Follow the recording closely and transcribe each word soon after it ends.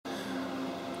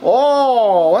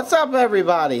Oh, what's up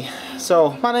everybody?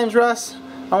 So, my name's Russ.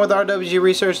 I'm with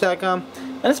rwgresearch.com,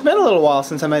 and it's been a little while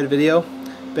since I made a video.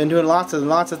 Been doing lots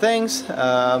of things,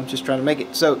 just trying to make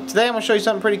it. So, today I'm going to show you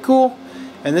something pretty cool,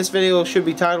 and this video should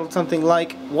be titled something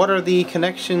like, what are the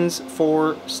connections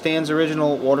for Stan's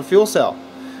original water fuel cell?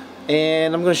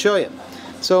 And I'm going to show you.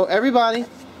 So, everybody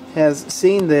has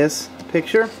seen this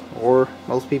picture, or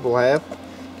most people have. You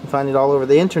can find it all over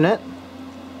the internet.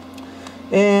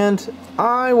 And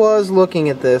I was looking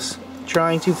at this,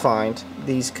 trying to find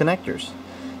these connectors.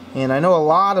 And I know a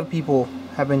lot of people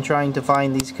have been trying to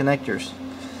find these connectors.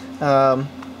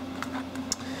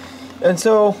 And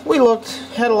so we looked,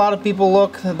 had a lot of people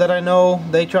look that I know.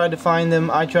 They tried to find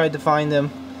them, I tried to find them.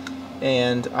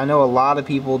 And I know a lot of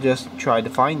people just tried to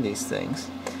find these things.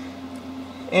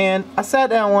 And I sat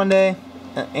down one day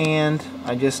and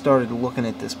I just started looking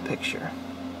at this picture.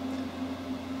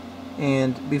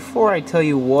 And before I tell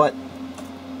you what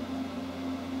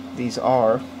these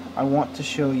are, I want to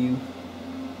show you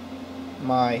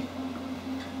my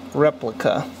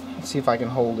replica. Let's see if I can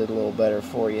hold it a little better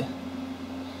for you.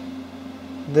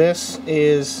 This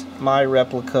is my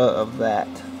replica of that.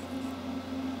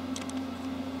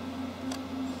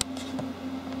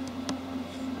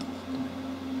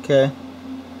 Okay.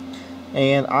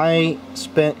 And I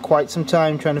spent quite some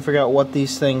time trying to figure out what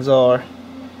these things are.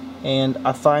 And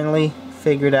I finally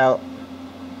figured out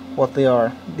what they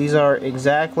are. These are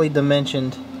exactly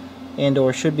dimensioned and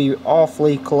or should be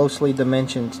awfully closely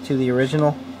dimensioned to the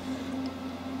original,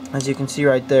 as you can see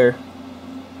right there.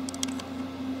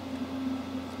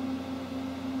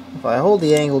 If I hold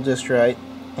the angle just right,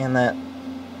 and that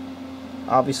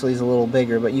obviously is a little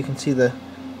bigger, but you can see the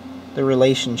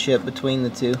relationship between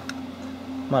the two.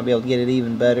 Might be able to get it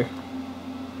even better.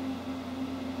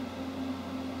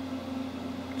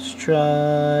 Let's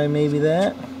try maybe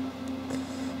that.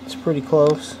 It's pretty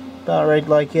close. About right,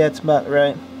 like, yeah, it's about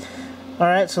right.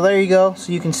 Alright, so there you go.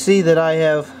 So you can see that I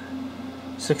have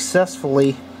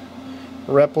successfully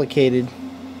replicated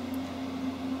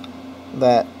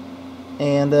that.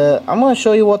 And I'm going to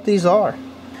show you what these are.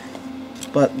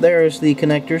 But there's the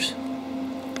connectors.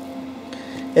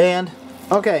 And,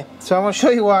 okay, so I'm going to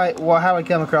show you how I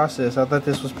come across this. I thought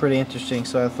this was pretty interesting,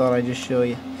 so I thought I'd just show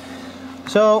you.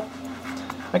 So,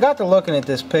 I got to looking at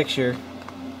this picture,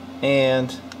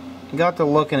 and got to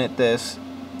looking at this,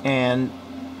 and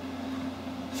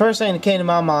first thing that came to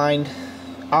my mind,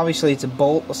 obviously it's a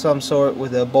bolt of some sort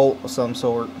with a bolt of some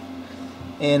sort.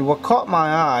 And what caught my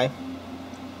eye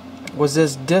was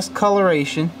this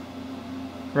discoloration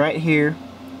right here.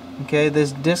 Okay,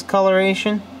 this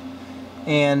discoloration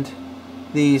and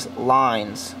these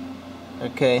lines.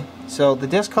 Okay, so the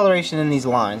discoloration in these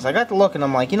lines. I got to look and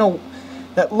I'm like, you know,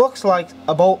 that looks like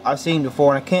a bolt I've seen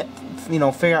before, and I can't, you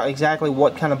know, figure out exactly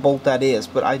what kind of bolt that is,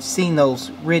 but I've seen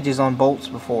those ridges on bolts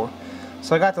before.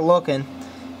 So I got to looking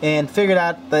and figured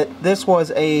out that this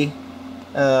was a,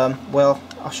 well,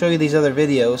 I'll show you these other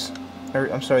videos, or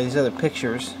I'm sorry, these other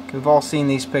pictures. We've all seen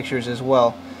these pictures as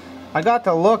well. I got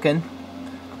to looking,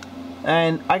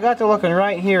 and I got to looking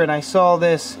right here, and I saw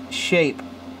this shape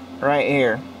right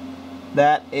here.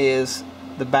 That is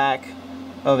the back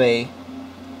of a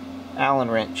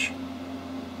Allen wrench.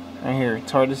 Right here,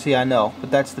 it's hard to see, I know, but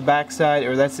that's the back side,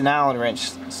 or that's an Allen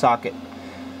wrench socket.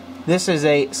 This is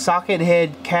a socket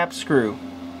head cap screw.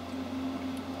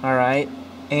 Alright,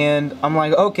 and I'm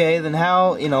like, okay, then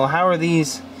how, you know, how are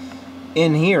these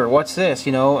in here? What's this,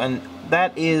 you know? And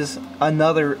that is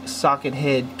another socket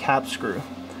head cap screw.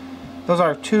 Those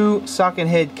are two socket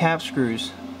head cap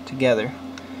screws together.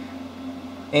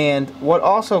 And what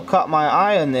also caught my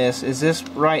eye on this is this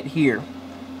right here.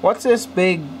 What's this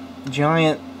big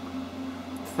giant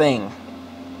thing?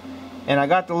 And I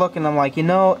got to look and I'm like, you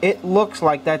know, it looks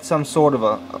like that's some sort of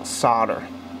a solder.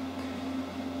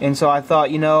 And so I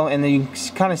thought, you know, and then you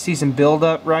kind of see some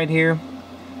buildup right here.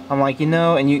 I'm like, you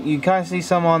know, and you kind of see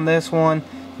some on this one.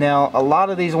 Now, a lot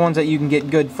of these ones that you can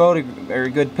get good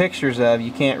good pictures of,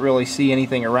 you can't really see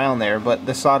anything around there, but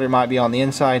the solder might be on the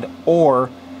inside,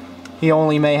 or he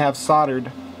only may have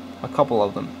soldered a couple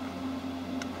of them.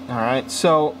 Alright,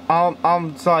 so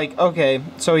I'm like, okay,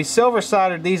 so he silver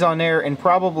soldered these on there and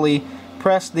probably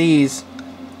pressed these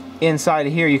inside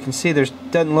of here. You can see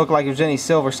doesn't look like there's any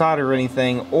silver solder or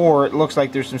anything, or it looks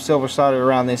like there's some silver solder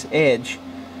around this edge.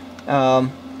 So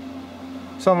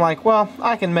I'm like, well,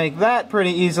 I can make that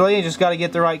pretty easily. I just got to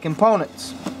get the right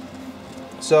components.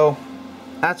 So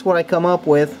that's what I come up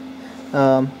with,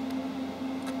 and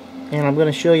I'm going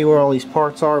to show you where all these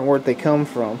parts are and where they come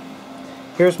from.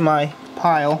 Here's my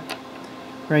pile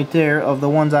right there of the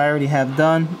ones I already have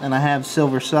done and I have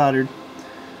silver soldered.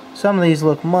 Some of these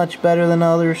look much better than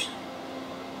others.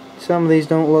 Some of these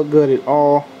don't look good at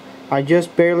all. I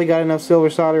just barely got enough silver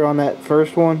solder on that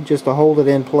first one just to hold it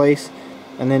in place,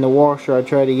 and then the washer I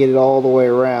tried to get it all the way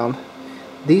around.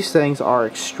 These things are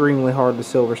extremely hard to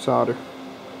silver solder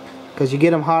because you get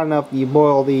them hot enough, you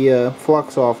boil the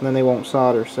flux off, and then they won't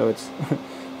solder, so it's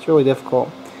it's really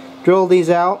difficult. Drill these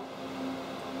out,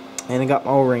 and I got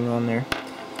my O-ring on there.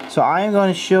 So I am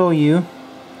going to show you.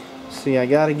 See, I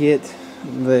got to get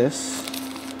this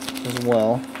as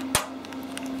well.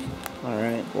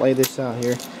 Alright, lay this out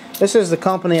here. This is the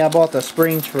company I bought the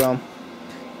springs from.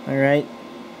 Alright,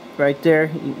 right there,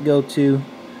 you can go to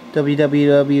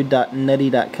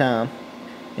www.nutty.com,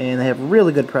 and they have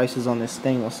really good prices on this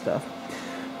stainless stuff.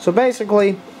 So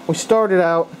basically, we started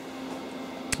out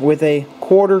with a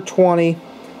 1/4 20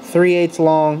 3/8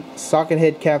 long socket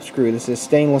head cap screw. This is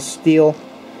stainless steel.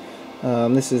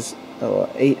 This is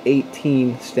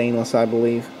 818 stainless, I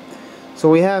believe. So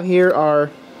we have here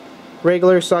our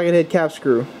regular socket head cap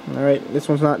screw. Alright, this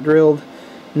one's not drilled.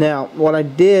 Now, what I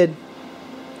did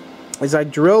is I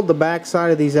drilled the back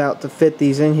side of these out to fit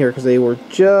these in here because they were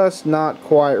just not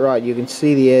quite right. You can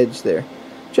see the edge there.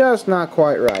 Just not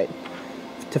quite right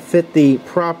to fit the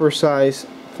proper size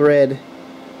thread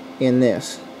in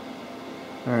this.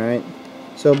 Alright,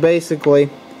 so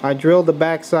basically I drilled the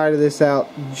back side of this out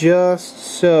just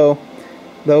so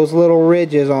those little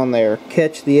ridges on there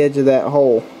catch the edge of that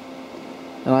hole,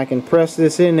 and I can press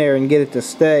this in there and get it to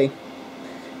stay.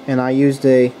 And I used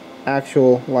a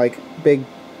actual like big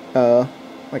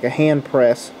like a hand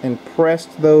press and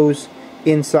pressed those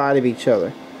inside of each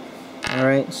other.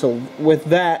 Alright, so with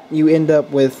that you end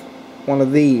up with one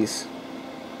of these.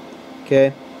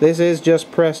 Okay, this is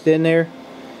just pressed in there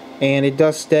and it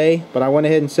does stay, but I went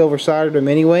ahead and silver soldered them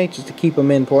anyway just to keep them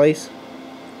in place.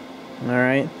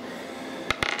 Alright,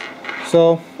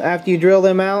 so after you drill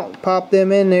them out, pop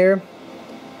them in there,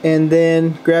 and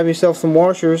then grab yourself some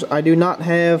washers. I do not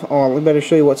have, oh, we better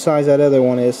show you what size that other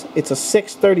one is. It's a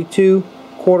 632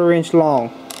 1/4 inch long.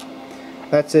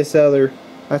 That's this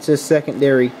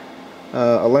secondary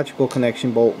electrical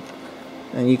connection bolt,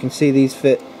 and you can see these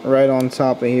fit right on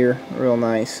top of here real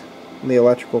nice. The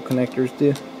electrical connectors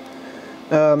do.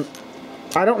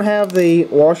 I don't have the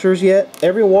washers yet.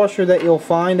 Every washer that you'll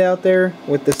find out there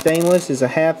with the stainless is a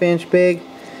 1/2 inch big,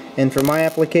 and for my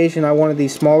application I wanted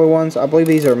these smaller ones. I believe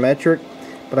these are metric,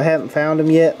 but I haven't found them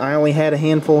yet. I only had a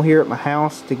handful here at my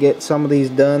house to get some of these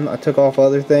done. I took off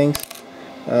other things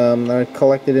that I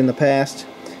collected in the past,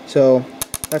 so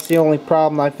that's the only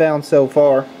problem I found so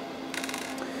far,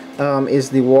 is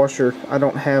the washer. I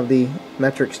don't have the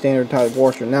metric standard type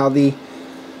washer. Now the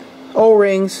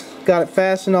O-rings, got it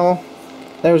fastened all.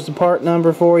 There's the part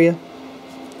number for you.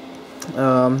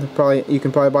 You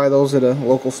can probably buy those at a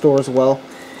local store as well.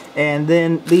 And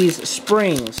then these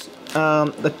springs,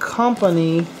 the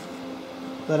company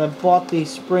that I bought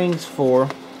these springs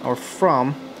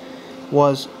from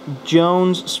was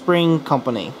Jones Spring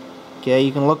Company. Okay,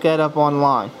 you can look that up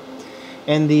online.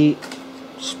 And the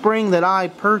spring that I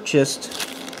purchased,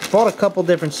 bought a couple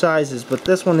different sizes, but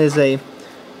this one is a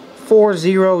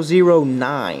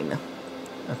 4009.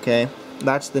 Okay,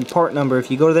 that's the part number. If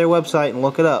you go to their website and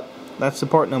look it up, that's the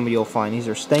part number you'll find. These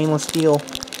are stainless steel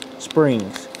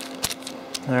springs.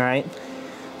 Alright,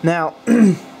 now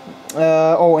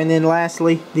oh, and then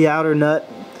lastly, the outer nut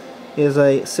is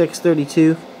a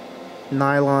 632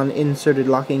 nylon inserted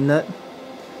locking nut.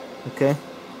 Okay,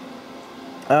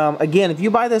 again, if you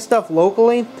buy this stuff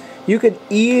locally, you could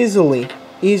easily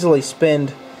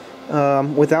spend,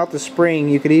 without the spring,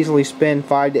 you could easily spend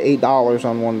 $5 to $8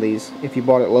 on one of these if you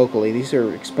bought it locally. These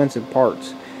are expensive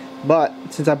parts, but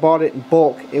since I bought it in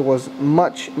bulk, it was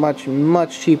much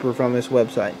cheaper from this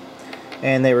website,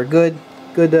 and they were good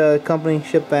company,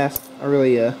 ship fast. I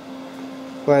really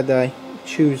glad that I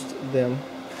chose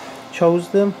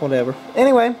them, whatever.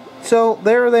 Anyway, so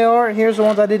there they are. Here's the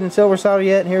ones I didn't silver solder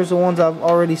yet. Here's the ones I've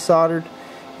already soldered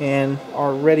and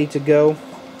are ready to go.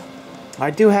 I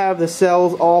do have the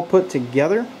cells all put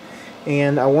together,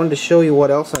 and I wanted to show you what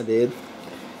else I did.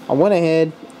 I went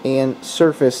ahead and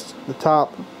surfaced the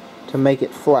top to make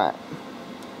it flat.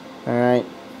 Alright,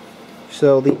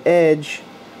 so the edge,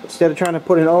 instead of trying to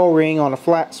put an O-ring on a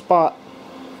flat spot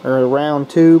or a round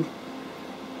tube,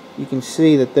 you can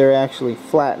see that they're actually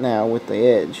flat now with the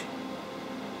edge.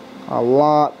 A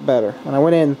lot better. And I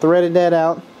went in and threaded that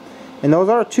out, and those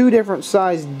are two different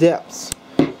size depths.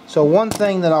 So one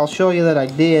thing that I'll show you that I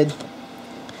did,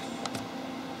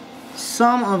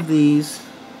 some of these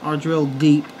are drilled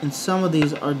deep and some of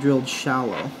these are drilled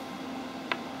shallow.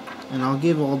 And I'll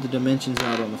give all the dimensions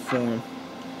out on the form.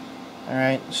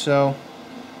 Alright, so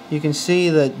you can see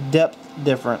the depth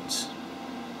difference.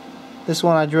 This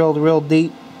one I drilled real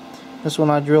deep, this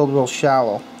one I drilled real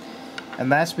shallow.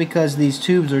 And that's because these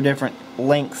tubes are different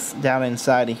lengths down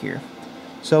inside of here.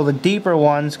 So the deeper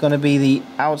one's going to be the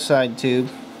outside tube,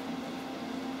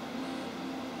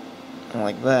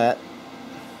 like that.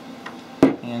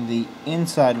 And the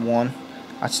inside one,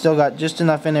 I still got just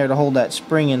enough in there to hold that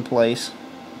spring in place,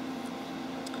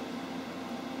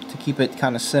 to keep it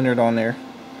kind of centered on there.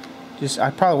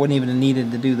 I probably wouldn't even have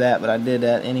needed to do that, but I did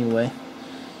that anyway.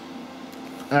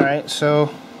 Alright,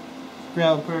 so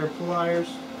grab a pair of pliers.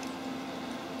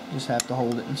 Just have to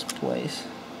hold it in place.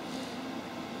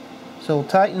 So we'll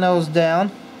tighten those down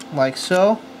like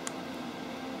so.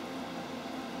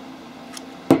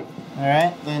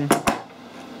 Alright, then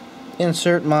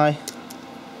insert my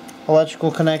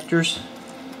electrical connectors.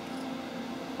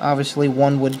 Obviously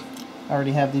one would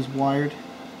already have these wired.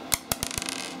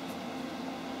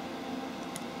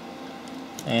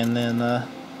 And then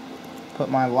put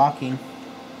my locking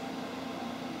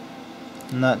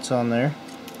nuts on there.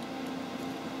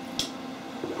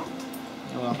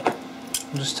 Well,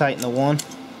 I'll just tighten the one.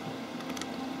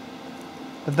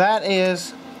 But that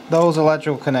is those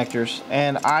electrical connectors,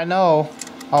 and I know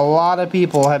a lot of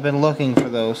people have been looking for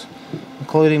those,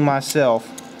 including myself.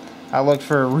 I looked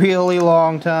for a really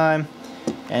long time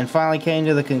and finally came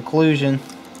to the conclusion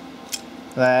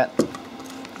that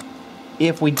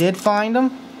if we did find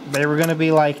them, they were going to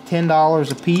be like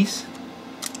 $10 a piece,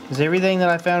 because everything that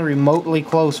I found remotely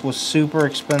close was super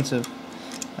expensive.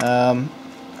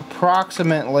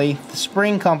 Approximately, the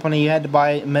spring company, you had to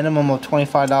buy a minimum of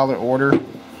 $25 order,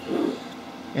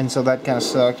 and so that kind of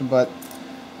sucked. But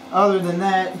other than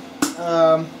that,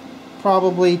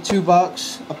 probably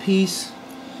 $2 a piece.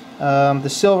 The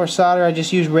silver solder, I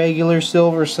just use regular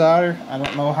silver solder. I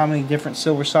don't know how many different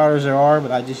silver solders there are,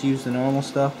 but I just use the normal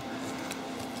stuff.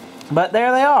 But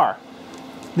there they are,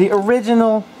 the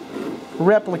original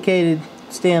replicated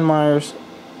Stan Meyer's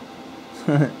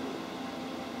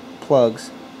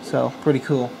plugs. So pretty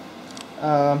cool.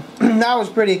 I was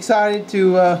pretty excited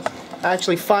to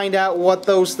actually find out what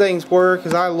those things were,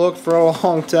 because I looked for a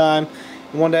long time.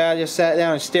 And one day I just sat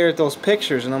down and stared at those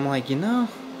pictures, and I'm like, you know,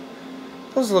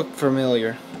 those look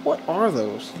familiar. What are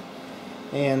those?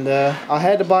 And I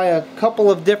had to buy a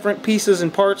couple of different pieces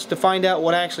and parts to find out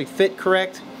what actually fit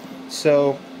correct.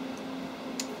 So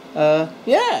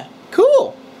yeah,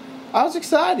 cool. I was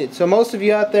excited. So most of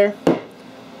you out there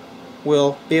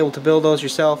will be able to build those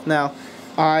yourself. Now,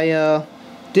 I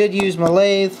did use my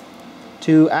lathe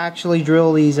to actually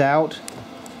drill these out.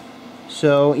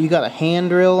 So you got a hand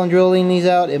drill and drilling these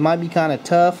out. It might be kind of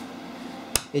tough.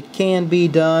 It can be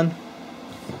done,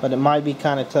 but it might be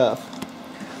kind of tough.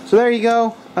 So there you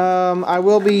go. I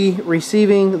will be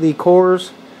receiving the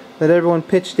cores that everyone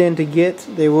pitched in to get.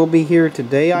 They will be here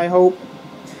today, I hope.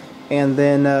 And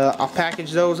then I'll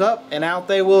package those up and out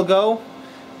they will go.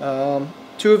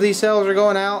 2 of these cells are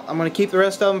going out. I'm going to keep the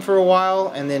rest of them for a while,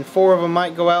 and then 4 of them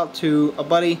might go out to a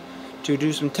buddy to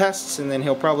do some tests, and then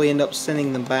he'll probably end up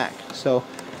sending them back. So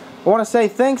I want to say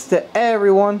thanks to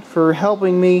everyone for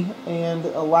helping me and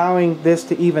allowing this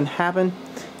to even happen,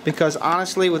 because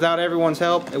honestly, without everyone's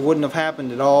help, it wouldn't have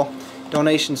happened at all.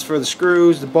 Donations for the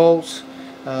screws, the bolts,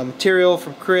 material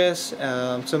from Chris,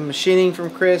 some machining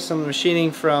from Chris, some machining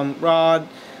from Rod.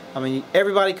 I mean,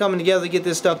 everybody coming together to get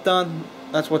this stuff done.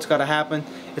 That's what's got to happen.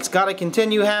 It's got to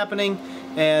continue happening.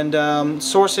 And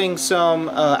sourcing some,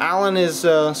 Alan is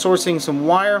sourcing some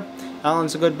wire.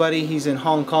 Alan's a good buddy. He's in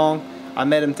Hong Kong. I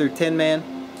met him through Tin Man.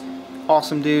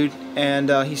 Awesome dude. And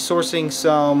he's sourcing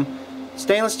some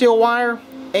stainless steel wire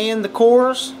and the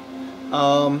cores.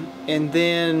 And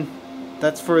then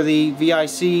that's for the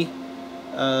VIC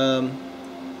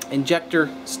injector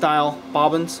style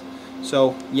bobbins.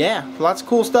 So yeah, lots of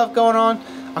cool stuff going on.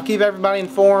 I'll keep everybody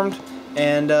informed.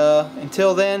 And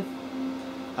until then,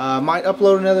 might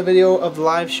upload another video of the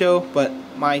live show, but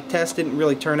my test didn't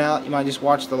really turn out. You might just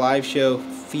watch the live show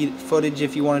footage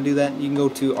if you want to do that. You can go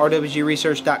to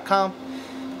rwgresearch.com,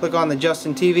 click on the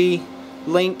Justin TV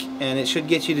link, and it should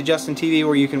get you to Justin TV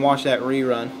where you can watch that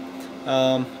rerun.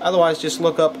 Otherwise, just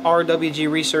look up RWG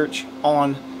Research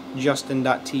on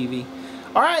justin.tv.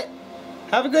 Alright,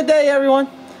 have a good day, everyone.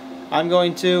 I'm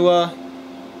going to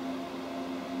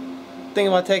think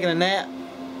about taking a nap.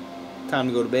 Time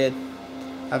to go to bed.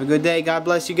 Have a good day. God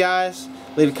bless you guys.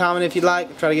 Leave a comment if you'd like.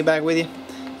 I'll try to get back with you.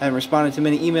 I haven't responded to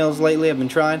many emails lately. I've been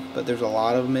trying, but there's a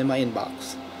lot of them in my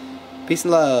inbox. Peace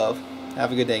and love.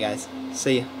 Have a good day, guys.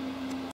 See ya.